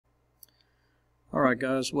Alright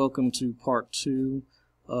guys, welcome to part 2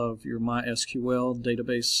 of your MySQL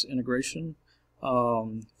database integration.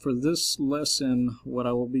 For this lesson, what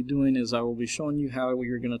I will be doing is I will be showing you how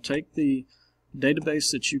you're going to take the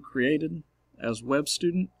database that you created as web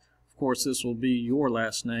student. Of course, this will be your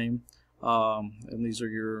last name, and these are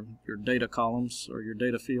your data columns or your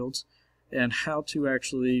data fields, and how to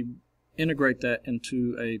actually integrate that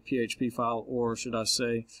into a PHP file, or should I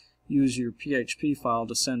say, use your PHP file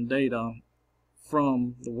to send data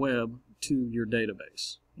from the web to your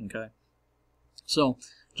database. Okay, so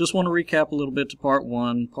just want to recap a little bit to part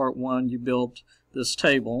 1. Part 1, you built this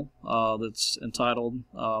table that's entitled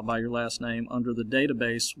by your last name under the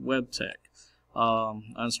database web tech. I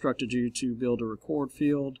instructed you to build a record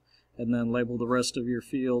field and then label the rest of your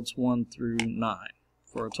fields 1 through 9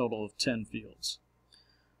 for a total of 10 fields.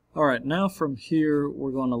 Alright, now from here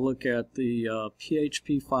we're going to look at the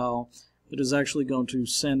PHP file that is actually going to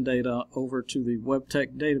send data over to the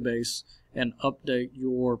WebTech database and update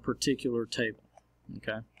your particular table.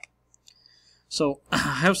 Okay, so I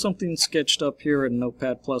have something sketched up here in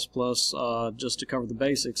Notepad++ just to cover the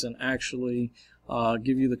basics and actually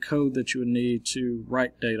give you the code that you would need to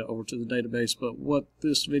write data over to the database. But what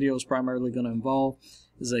this video is primarily going to involve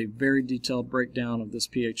is a very detailed breakdown of this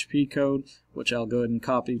PHP code, which I'll go ahead and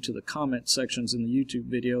copy to the comment sections in the YouTube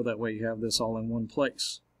video. That way you have this all in one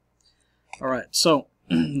place. Alright, so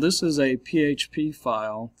this is a PHP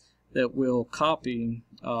file that will copy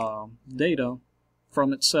data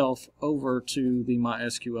from itself over to the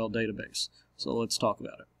MySQL database. So let's talk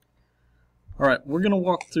about it. Alright, we're going to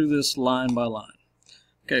walk through this line by line.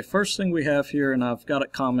 Okay, first thing we have here, and I've got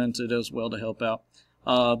it commented as well to help out,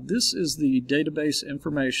 this is the database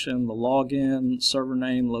information, the login, server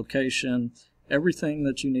name, location, everything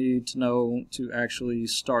that you need to know to actually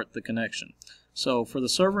start the connection. So for the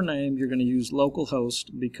server name, you're going to use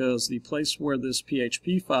localhost because the place where this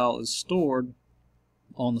PHP file is stored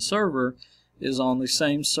on the server is on the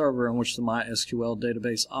same server in which the MySQL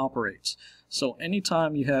database operates. So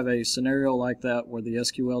anytime you have a scenario like that where the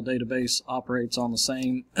SQL database operates on the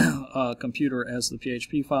same computer as the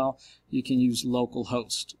PHP file, you can use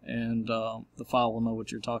localhost, and the file will know what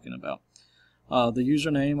you're talking about. The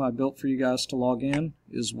username I built for you guys to log in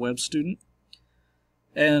is webstudent.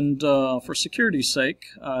 And for security's sake,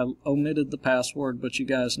 I omitted the password, but you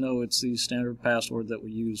guys know it's the standard password that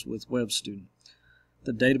we use with WebStudent.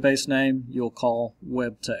 The database name you'll call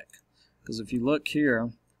WebTech, because if you look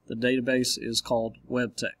here, the database is called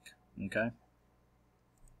WebTech. Okay.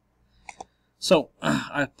 So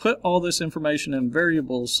I put all this information in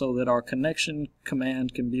variables so that our connection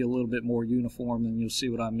command can be a little bit more uniform, and you'll see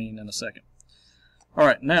what I mean in a second. All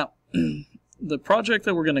right, now. The project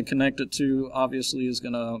that we're going to connect it to obviously is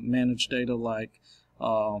going to manage data like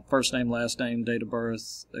first name, last name, date of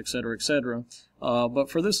birth, etc., etc.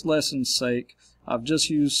 But for this lesson's sake, I've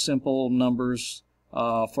just used simple numbers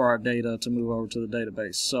for our data to move over to the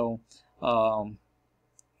database. So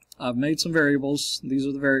I've made some variables. These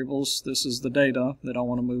are the variables. This is the data that I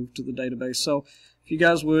want to move to the database. So if you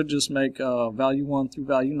guys would just make value 1 through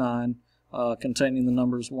value 9 containing the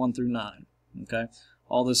numbers 1 through 9. Okay.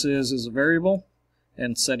 All this is a variable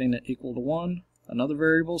and setting it equal to 1, another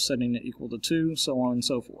variable, setting it equal to 2, so on and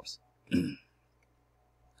so forth.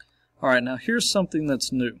 Alright, now here's something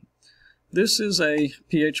that's new. This is a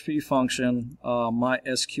PHP function,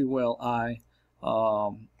 MySQLi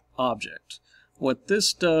object. What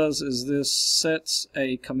this does is this sets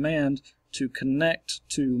a command to connect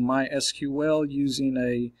to MySQL using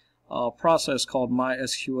a process called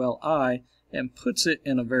MySQLi and puts it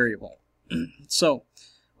in a variable. So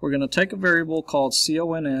we're going to take a variable called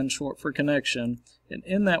conn, short for connection, and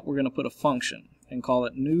in that we're going to put a function and call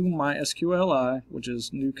it new MySQLi, which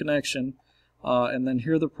is new connection, and then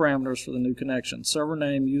here are the parameters for the new connection: server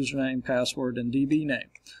name, username, password, and DB name.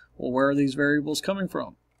 Well, where are these variables coming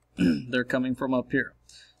from? They're coming from up here.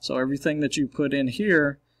 So everything that you put in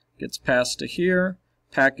here gets passed to here,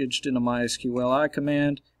 packaged in a MySQLi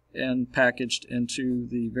command, and packaged into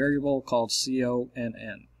the variable called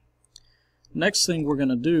conn. Next thing we're going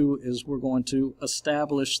to do is we're going to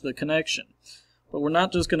establish the connection. But we're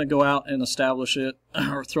not just going to go out and establish it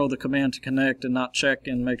or throw the command to connect and not check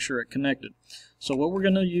and make sure it connected. So what we're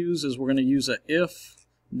going to use is we're going to use a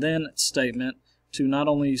if-then statement to not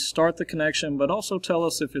only start the connection but also tell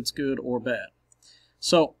us if it's good or bad.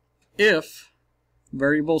 So if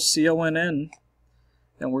variable conn,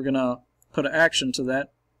 and we're going to put an action to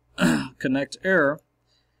that, connect error,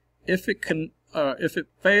 if it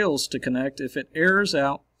fails to connect, if it errors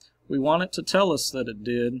out, we want it to tell us that it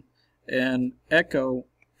did and echo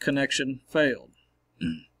connection failed.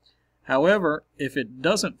 However, if it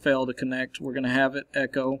doesn't fail to connect, we're going to have it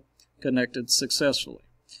echo connected successfully.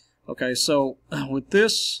 Okay, so with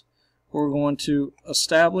this, we're going to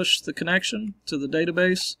establish the connection to the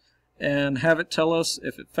database and have it tell us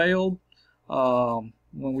if it failed when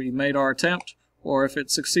we made our attempt or if it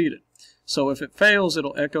succeeded. So if it fails,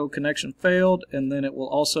 it'll echo connection failed, and then it will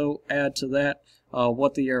also add to that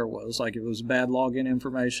what the error was. Like if it was bad login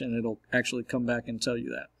information, it'll actually come back and tell you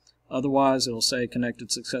that. Otherwise, it'll say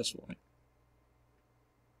connected successfully.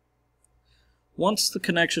 Once the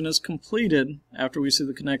connection is completed, after we see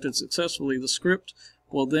the connected successfully, the script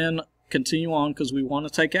will then continue on because we want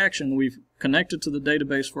to take action. We've connected to the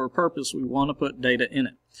database for a purpose. We want to put data in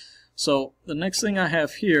it. So the next thing I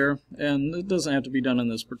have here, and it doesn't have to be done in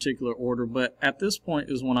this particular order, but at this point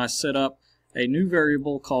is when I set up a new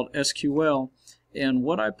variable called SQL, and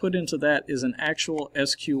what I put into that is an actual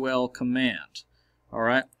SQL command.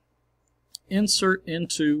 Alright, insert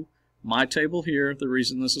into my table here. The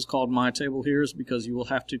reason this is called my table here is because you will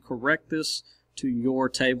have to correct this to your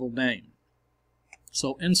table name.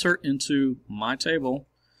 So insert into my table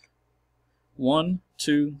 1,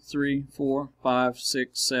 2, 3, 4, 5,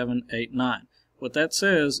 6, 7, 8, 9. What that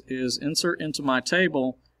says is insert into my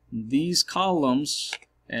table these columns,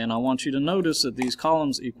 and I want you to notice that these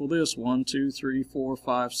columns equal this 1, 2, 3, 4,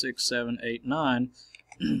 5, 6, 7, 8, 9.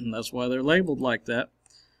 That's why they're labeled like that.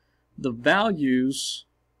 The values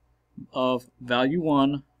of value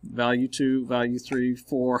 1, value 2, value 3,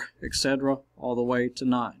 4, etc. all the way to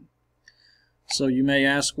 9. So you may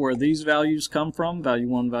ask where these values come from. Value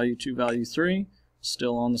 1, value 2, value 3,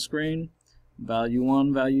 still on the screen. Value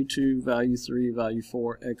 1, value 2, value 3, value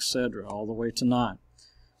 4, etc. all the way to 9.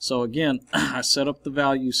 So again, I set up the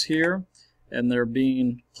values here, and they're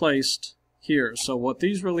being placed here. So what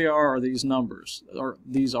these really are these numbers, or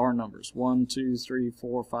these are numbers, 1, 2, 3,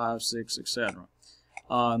 4, 5, 6, etc.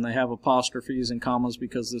 And they have apostrophes and commas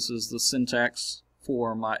because this is the syntax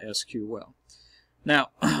for MySQL. Now,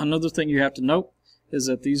 another thing you have to note is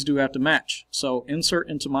that these do have to match. So insert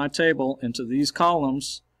into my table, into these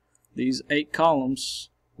columns, these 8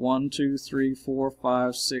 columns, 1, 2, 3, 4,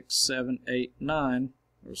 5, 6, 7, 8, 9,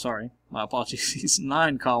 or sorry, my apologies, these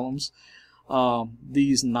 9 columns,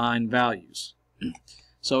 these 9 values.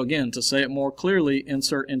 So again, to say it more clearly,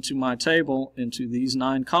 insert into my table, into these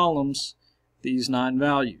 9 columns, these 9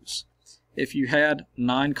 values. If you had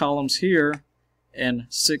 9 columns here and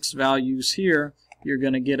 6 values here, you're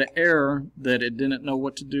going to get an error that it didn't know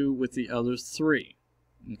what to do with the other 3.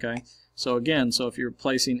 Okay, so again, so if you're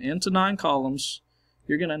placing into 9 columns,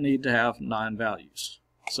 you're going to need to have 9 values.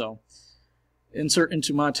 So insert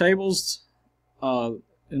into my tables,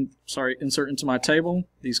 insert into my table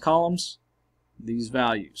these columns, these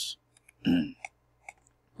values.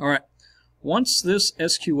 Alright, once this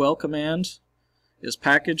SQL command is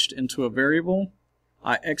packaged into a variable,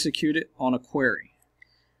 I execute it on a query.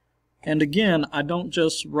 And again, I don't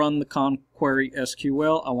just run the query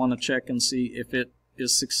SQL, I want to check and see if it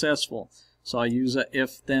is successful. So I use a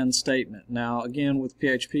if-then statement. Now again, with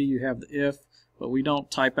PHP you have the if, but we don't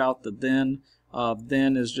type out the then.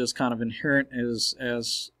 Then is just kind of inherent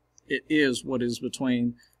as it is what is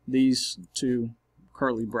between these 2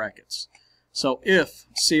 curly brackets. So if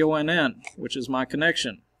CONN, which is my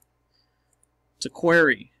connection, to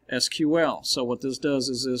query SQL. So what this does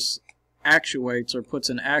is this actuates or puts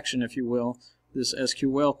in action, if you will, this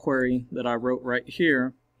SQL query that I wrote right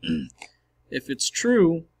here. If it's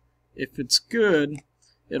true, if it's good,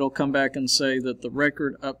 it'll come back and say that the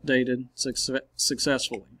record updated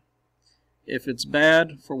successfully. If it's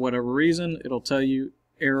bad, for whatever reason, it'll tell you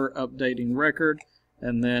error updating record,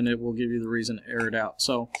 and then it will give you the reason it errored out.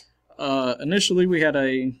 So initially we had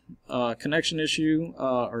a connection issue.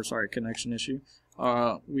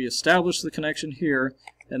 We established the connection here,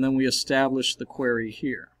 and then we established the query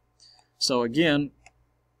here. So again,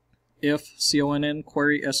 if CONN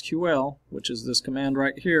query SQL, which is this command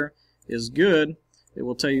right here, is good, it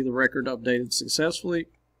will tell you the record updated successfully.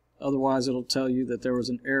 Otherwise, it'll tell you that there was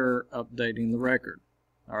an error updating the record.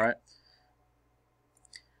 Alright.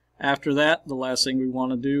 After that, the last thing we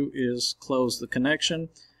want to do is close the connection,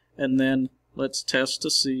 and then let's test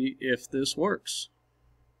to see if this works.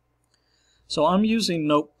 So I'm using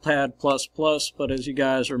Notepad++, but as you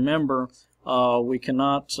guys remember, we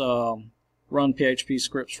cannot run PHP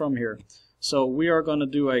scripts from here. So we are going to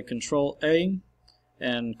do a Control-A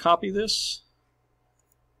and copy this,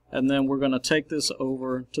 and then we're going to take this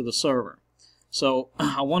over to the server. So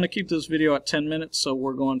I want to keep this video at 10 minutes, so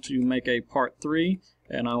we're going to make a part 3,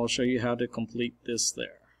 and I will show you how to complete this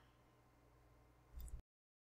there.